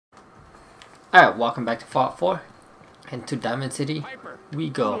Alright, welcome back to Fallout 4. And to Diamond City Piper, we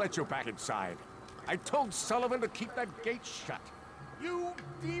go. I'll let you back inside. I told Sullivan to keep that gate shut. You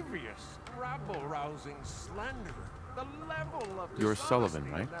devious, rabble-rousing slanderer. The level of You're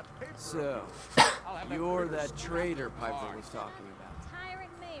Sullivan, right? So, you're that traitor Piper was talking about.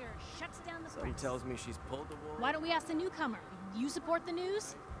 Tyrant mayor shuts down the So he press. tells me she's pulled the wool. Why don't we ask the newcomer? You support the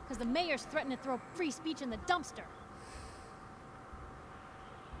news? Because the mayor's threatened to throw free speech in the dumpster.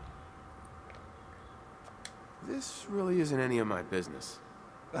 This really isn't any of my business.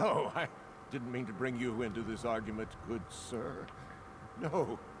 Oh, I didn't mean to bring you into this argument, good sir.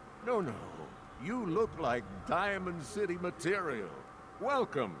 No. You look like Diamond City material.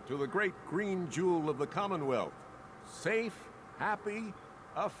 Welcome to the great green jewel of the Commonwealth. Safe, happy,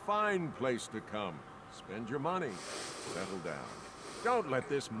 a fine place to come. Spend your money, settle down. Don't let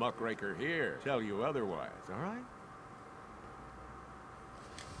this muckraker here tell you otherwise, all right?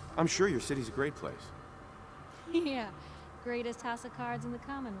 I'm sure your city's a great place. Yeah, greatest house of cards in the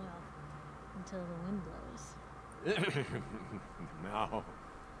Commonwealth. Until the wind blows. Now,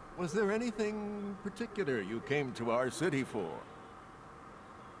 was there anything particular you came to our city for?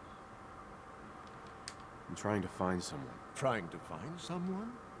 I'm trying to find someone. Trying to find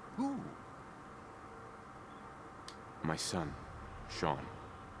someone? Who? My son, Sean.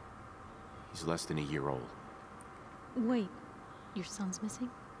 He's less than a year old. Wait, your son's missing?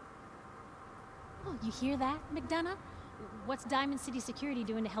 Oh, you hear that, McDonough? What's Diamond City Security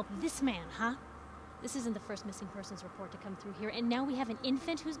doing to help this man, huh? This isn't the first missing persons report to come through here, and now we have an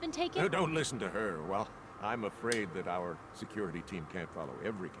infant who's been taken? No, don't listen to her. Well, I'm afraid that our security team can't follow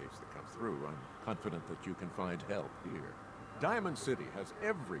every case that comes through. I'm confident that you can find help here. Diamond City has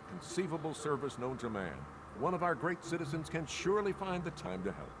every conceivable service known to man. One of our great citizens can surely find the time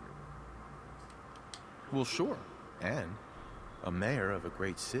to help you. Well, sure. And a mayor of a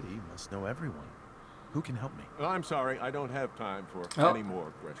great city must know everyone. Who can help me? I'm sorry, I don't have time for any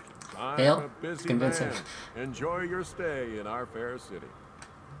more questions. I'm Hale, a busy convince man. him. Enjoy your stay in our fair city.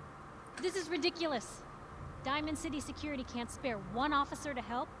 This is ridiculous. Diamond City Security can't spare one officer to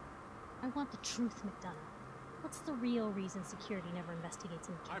help. I want the truth, McDonough. What's the real reason security never investigates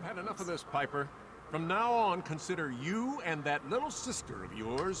in I've had enough of this, Piper. From now on, consider you and that little sister of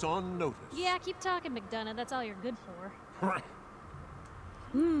yours on notice. Yeah, keep talking, McDonough. That's all you're good for.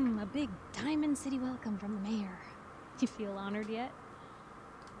 A big Diamond City welcome from the mayor. You feel honored yet?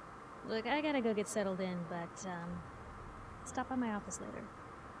 Look, I gotta go get settled in, but, stop by my office later.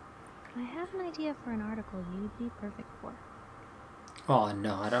 I have an idea for an article you'd be perfect for. Oh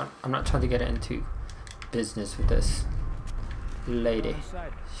no, I'm not trying to get into business with this lady.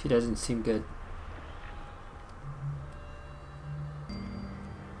 She doesn't seem good.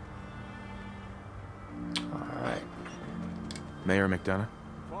 Alright. Mayor McDonough?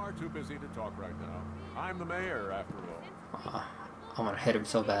 Far too busy to talk right now. I'm the mayor, after all. I'm gonna hit him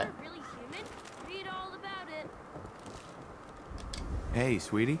so bad. Really human? Read all about it. Hey,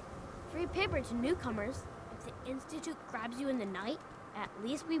 sweetie. Free paper to newcomers. If the Institute grabs you in the night, at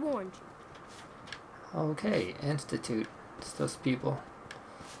least we warned you. Okay, Institute. It's those people.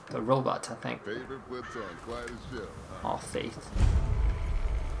 The robots, I think. Favorite platoon, quiet as shit. All faith.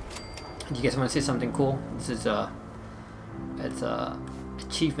 Do you guys want to see something cool? This is it's a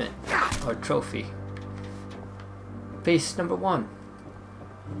achievement or trophy. Base number 1.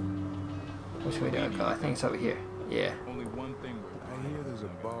 Which way do I go? I think it's over here. Yeah. Only one thing. I hear there's a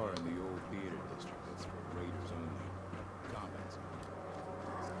bar in the old theater district that's for raiders only. Combat.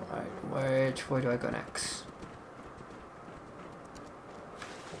 Alright, which way do I go next?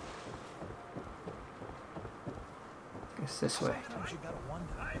 It's this way. Sometimes you gotta wonder,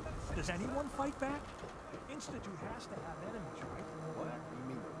 does anyone fight back? Institute has to have enemies, right? What? You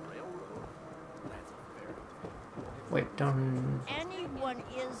mean the railroad? That's fair. Wait, don't... Anyone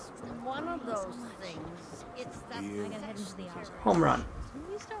is one of those things. It's that I gotta head into the office. Home run.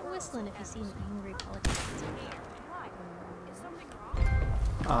 You start whistling if you see an angry politician. Is something wrong?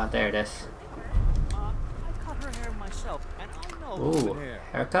 Ah, there it is. I cut her hair myself, and I know Ooh, hair.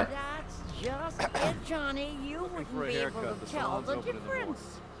 haircut? That's just it, Johnny. You wouldn't be able to tell the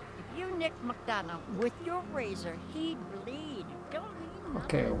difference. If you nick McDonough with your razor, he'd bleed. Don't need nothing.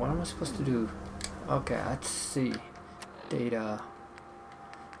 Okay, what am I supposed to do? Okay, let's see. Data.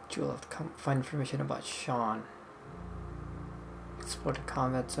 Jewel of find information about Sean. Explore the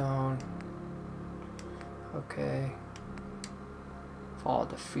combat zone. Okay. Follow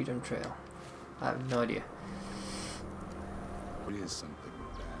the Freedom Trail. I have no idea. What is something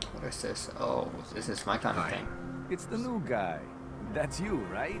like that? What is this? Oh, this is my kind of thing. It's the new guy. That's you,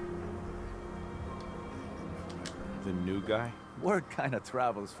 right? The new guy? Word kinda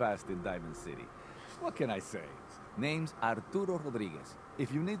travels fast in Diamond City. What can I say? Name's Arturo Rodriguez.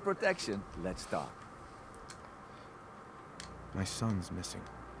 If you need protection, let's talk. My son's missing.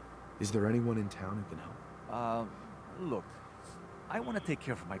 Is there anyone in town who can help? Look, I want to take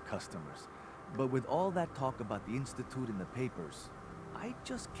care of my customers, but with all that talk about the Institute in the papers, I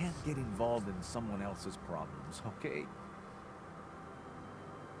just can't get involved in someone else's problems, okay?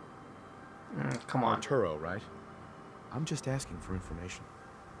 Come on. Arturo, right? I'm just asking for information.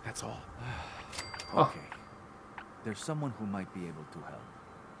 That's all. Okay. There's someone who might be able to help.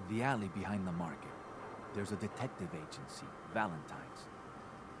 The alley behind the market. There's a detective agency, Valentine's.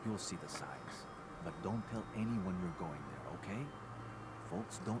 You'll see the signs. But don't tell anyone you're going there, okay?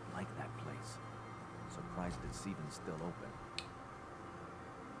 Folks don't like that place. Surprised it's even still open.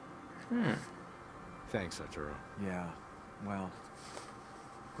 Thanks, Arturo. Yeah, well,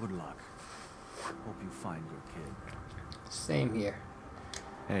 good luck. Hope you find your kid. Same here.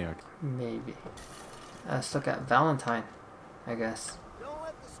 Hey, Art. Maybe. Let's look at Valentine, I guess. Don't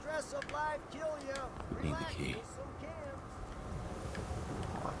let the stress of life kill you. Need the key.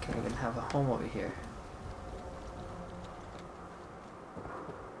 Oh, I can't even have a home over here.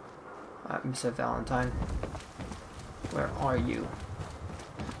 Mr. Valentine, where are you?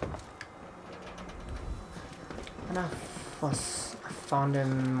 And I found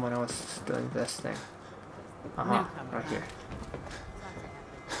him when I was doing this thing. Right here.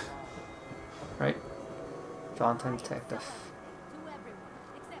 Right? Valentine Detective.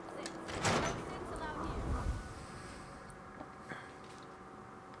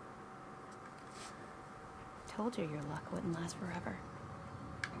 Told you your luck wouldn't last forever.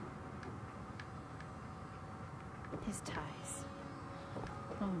 His ties.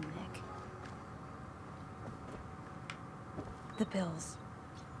 Oh, Nick. The bills.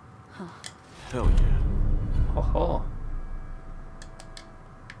 Huh. Hell yeah. Ho ho.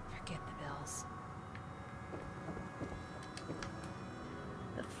 Forget the bills.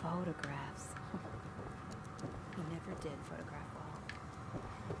 The photographs. He never did photograph well.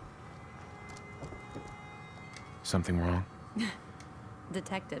 Something wrong?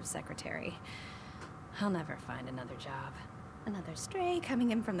 Detective secretary. I'll never find another job. Another stray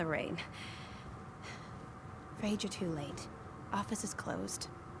coming in from the rain. Afraid you're too late. Office is closed.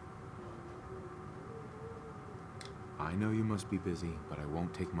 I know you must be busy, but I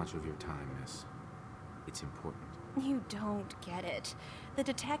won't take much of your time, miss. It's important. You don't get it. The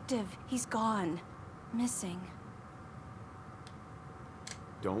detective, he's gone. Missing.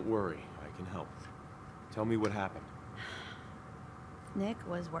 Don't worry, I can help. Tell me what happened. Nick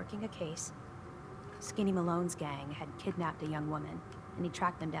was working a case. Skinny Malone's gang had kidnapped a young woman, and he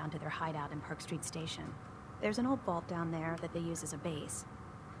tracked them down to their hideout in Park Street Station. There's an old vault down there that they use as a base.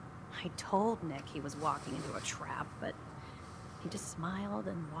 I told Nick he was walking into a trap, but he just smiled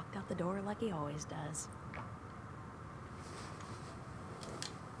and walked out the door like he always does.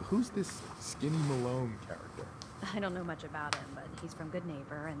 Who's this Skinny Malone character? I don't know much about him, but he's from Good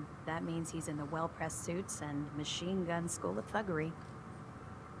Neighbor, and that means he's in the well-pressed suits and machine gun school of thuggery.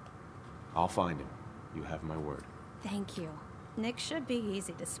 I'll find him. You have my word. Thank you. Nick should be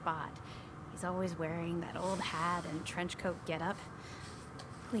easy to spot. He's always wearing that old hat and trench coat getup.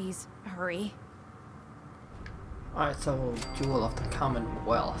 Please, hurry. Alright, so Jewel of the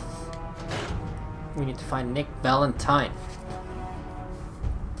Commonwealth. We need to find Nick Valentine.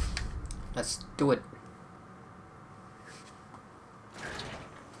 Let's do it.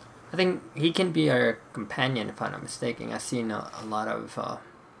 I think he can be our companion if I'm not mistaken. I've seen a lot of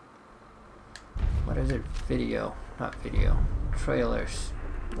what is it? Not video. Trailers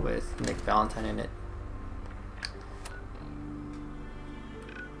with Nick Valentine in it.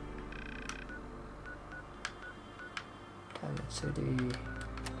 Diamond City.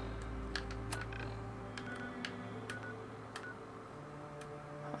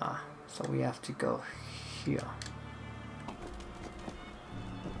 So we have to go here.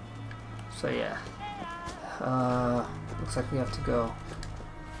 So yeah. Looks like we have to go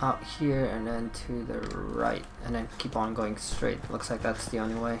out here and then to the right and then keep on going straight. Looks like that's the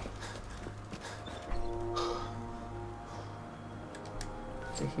only way.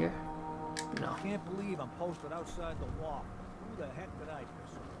 Is it here? No. Can't believe I'm posted outside the wall. Who the heck did I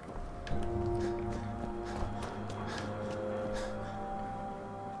piss off?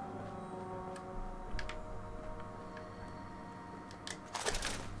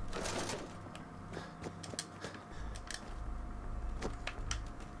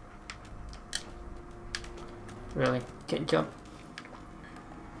 Really? Can't jump?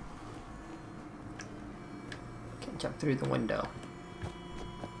 Can't jump through the window.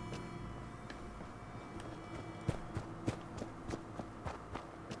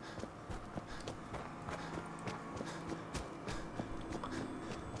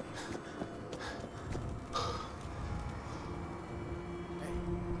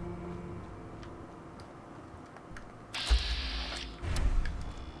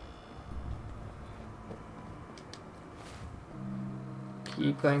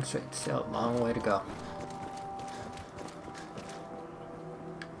 Keep going straight. Still a long way to go.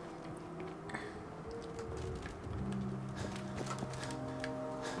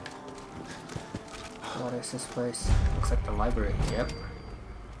 What is this place? Looks like the library. Yep.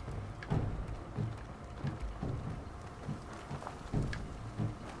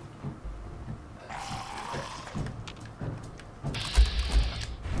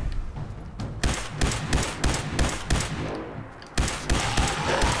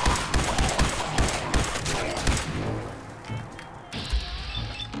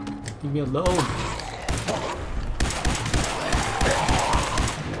 Leave me alone.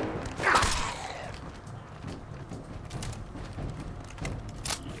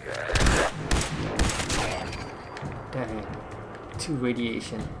 Dang. 2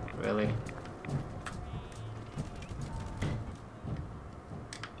 radiation, really.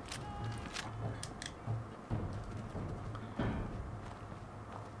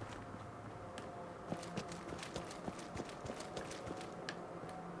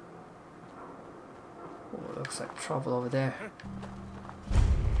 Oh, looks like trouble over there.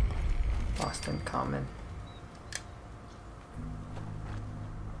 Boston Common.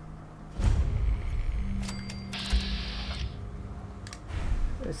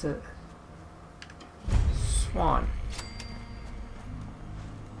 There's a swan.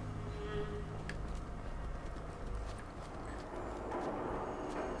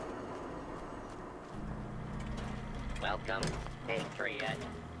 Welcome, Patriot,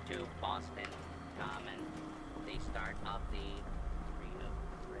 to Boston Common, the start of the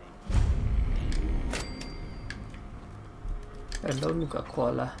Hello, Nuka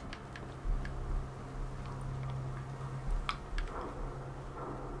Koala.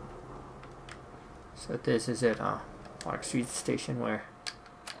 So this is it, Park Street Station where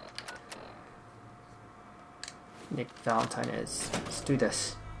Nick Valentine is. Let's do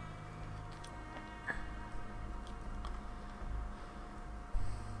this.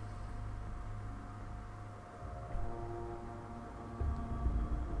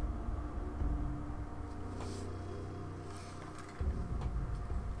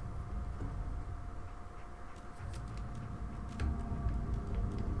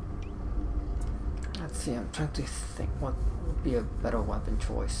 Let's see, I'm trying to think what would be a better weapon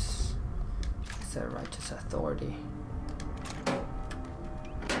choice. Is that righteous authority?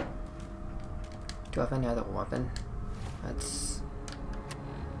 Do I have any other weapon? That's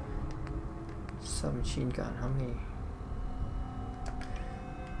submachine gun. How many?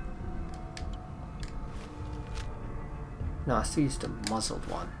 No, I still use the muzzled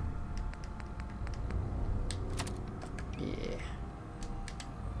one. Yeah.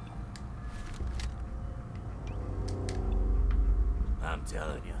 I'm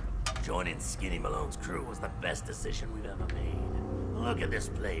telling you, joining Skinny Malone's crew was the best decision we've ever made. Look at this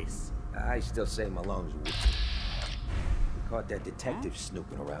place. I still say Malone's we caught that detective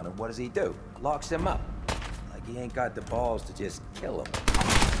snooping around, and what does he do? Locks him up. Like he ain't got the balls to just kill him.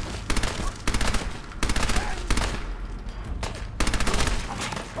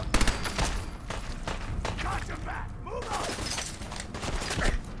 Got your back! Move on!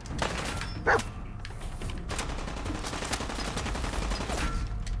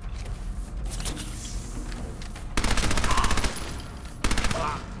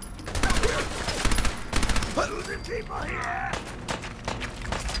 People here!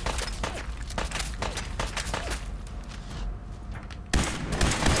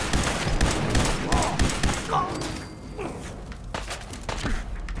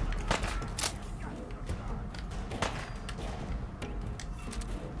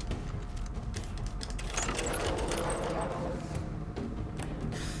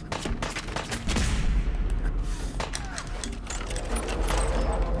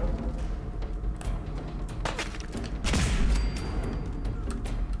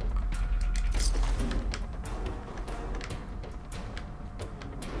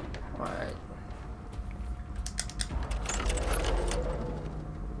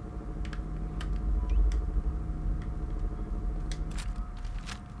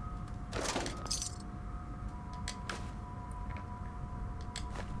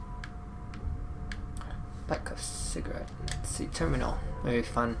 Pack of cigarette. Let's see, terminal. Maybe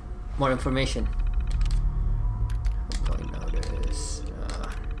find more information. Employee notice.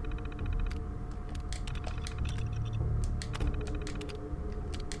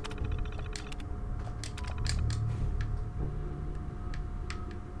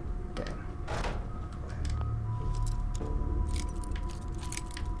 Damn.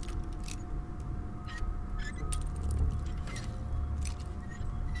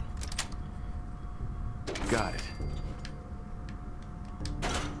 Got it.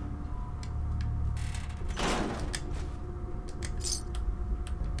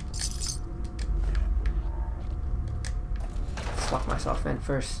 vent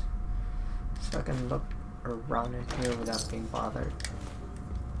first, so I can look around in here without being bothered.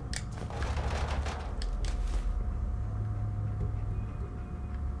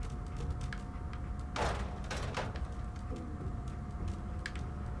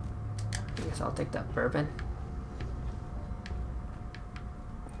 I guess I'll take that bourbon.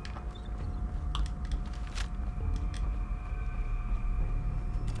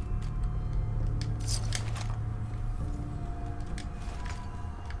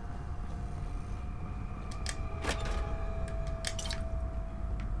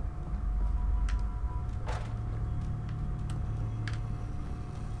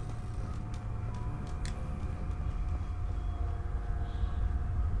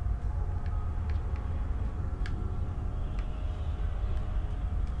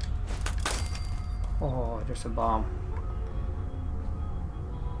 Oh, there's a bomb.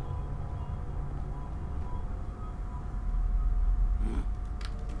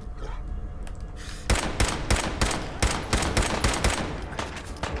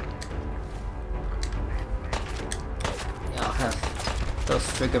 Yeah, I'll have those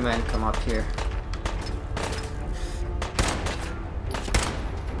triggermen come up here.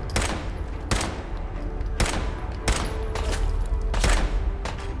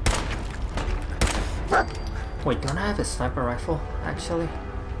 Wait, don't I have a sniper rifle, actually?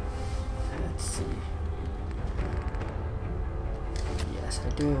 Let's see. Yes, I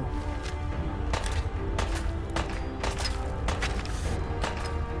do.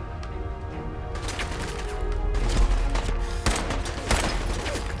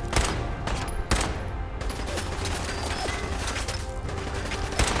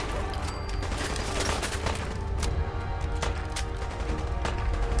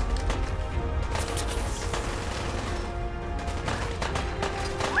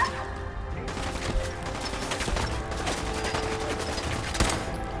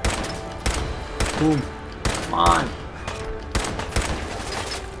 Boom. Come on.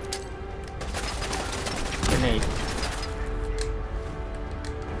 Grenade.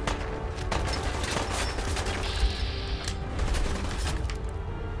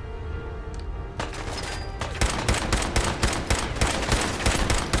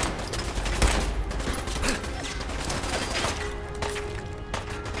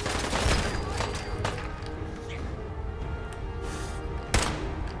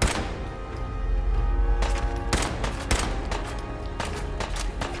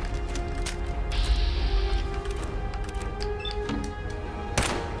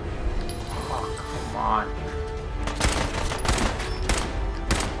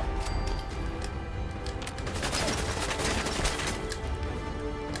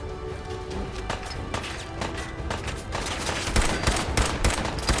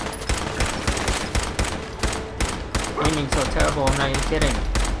 Aiming so terrible, I'm not even kidding.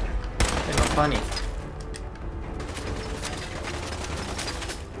 It's not funny.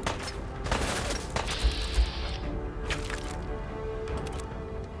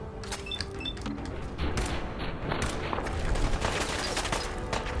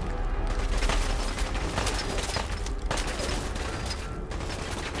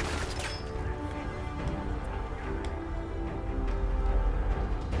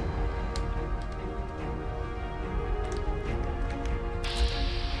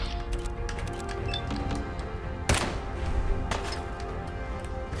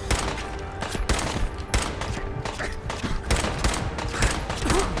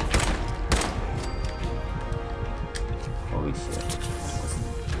 Holy shit.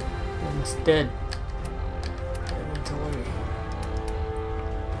 Almost dead. Inventory.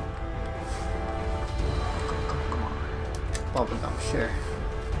 Come on. Bubblegum, sure.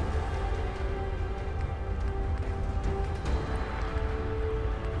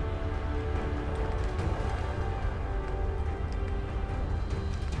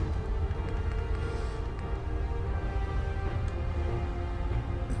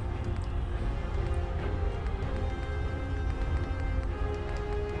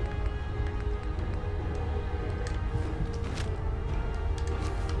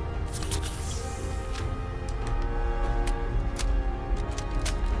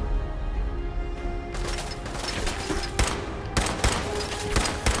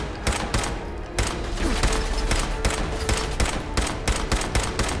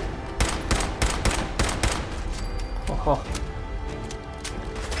 Oh,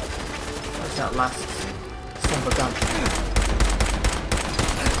 where's that last silver gun?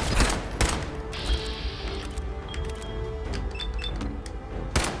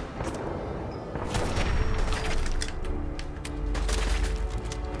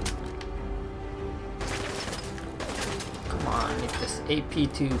 Come on, I need this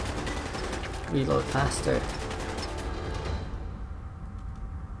AP to reload faster.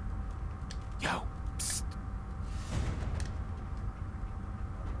 Yo, psst.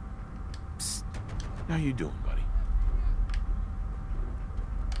 Psst. How you doing, buddy?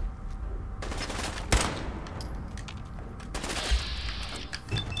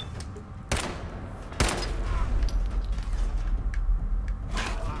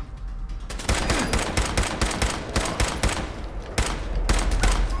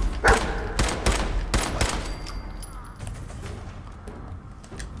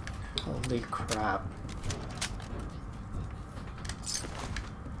 Holy crap.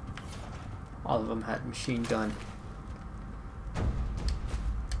 All of them had machine gun.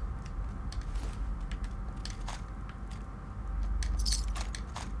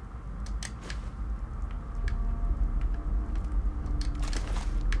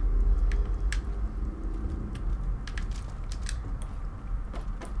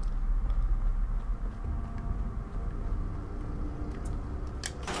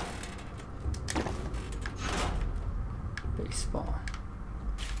 Baseball.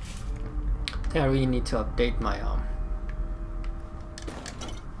 I think I really need to update my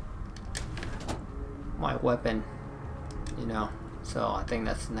my weapon, you know. So I think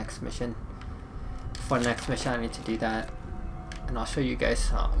that's the next mission. For the next mission, I need to do that, and I'll show you guys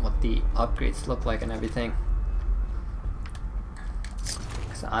what the upgrades look like and everything.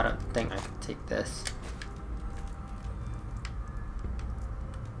 Because I don't think I can take this.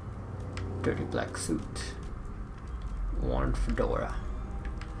 Dirty black suit. Worn fedora.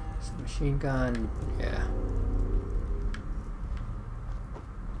 Some machine gun, yeah.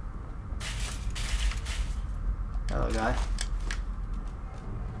 Hello, guy.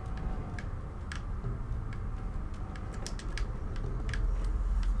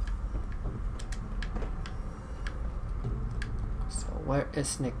 So where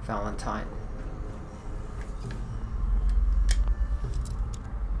is Nick Valentine?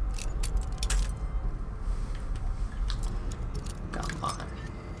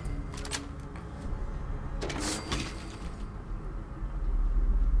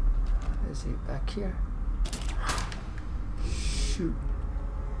 Is he back here? Shoot.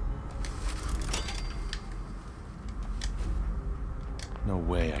 No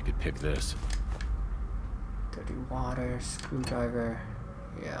way I could pick this. Dirty water, screwdriver.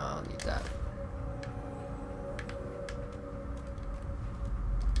 Yeah, I'll need that.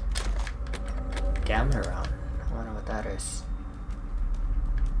 Gamma round. I wonder what that is.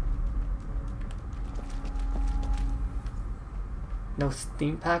 No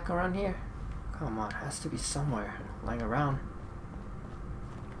steam pack around here? Come on, it has to be somewhere lying around.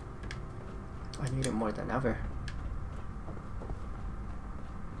 I need it more than ever.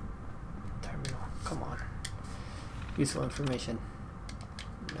 Terminal, come on. Useful information.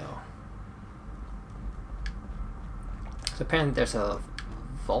 No. So apparently there's a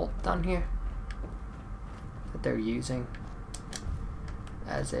vault down here that they're using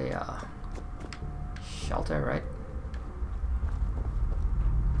as a shelter, right?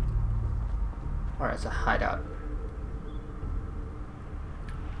 Or as a hideout.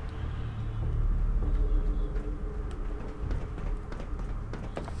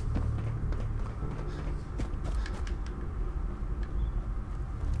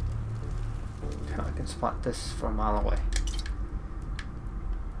 I can spot this from a mile away.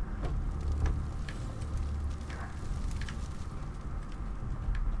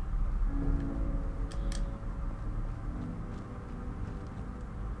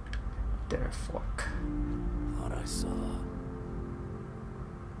 Dinner fork. Thought I saw.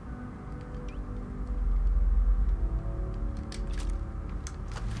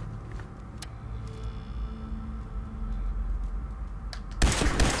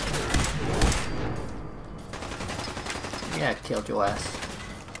 Yeah, I killed your ass.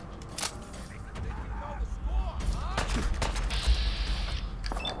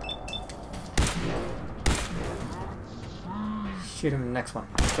 Shoot him in the next one.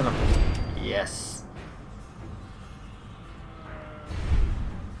 Kill him. Yes.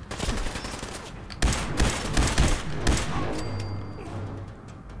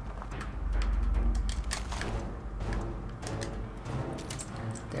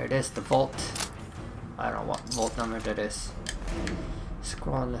 There it is, the vault. I don't know what vault number that is.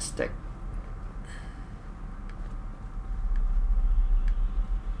 Scroll on the stick.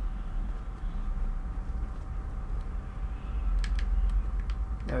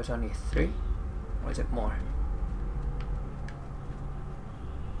 There's only 3, or is it more?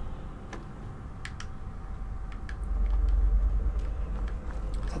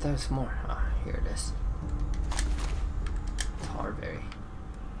 I thought there was more. Ah, here it is. Tarberry.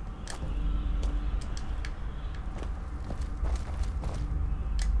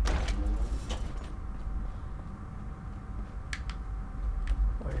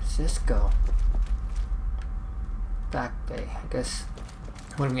 this go? Back bay. I guess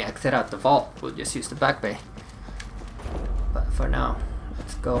when we exit out the vault, we'll just use the back bay. But for now,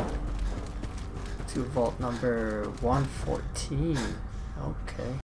 let's go to vault number 114. Okay.